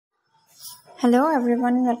Hello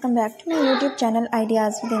everyone, welcome back to my YouTube channel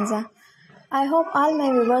Ideas with Inza. I hope all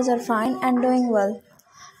my viewers are fine and doing well.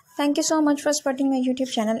 Thank you so much for supporting my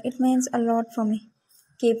YouTube channel. It means a lot for me.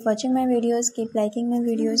 Keep watching my videos, keep liking my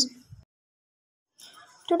videos.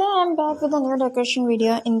 Today I am back with a new decoration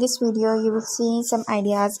video. In this video you will see some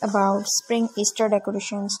ideas about spring Easter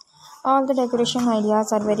decorations. All the decoration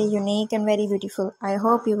ideas are very unique and very beautiful. I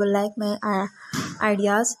hope you will like my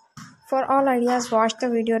ideas. For all ideas, watch the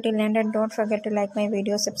video till end and don't forget to like my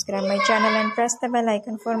video, subscribe my channel and press the bell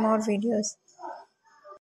icon for more videos.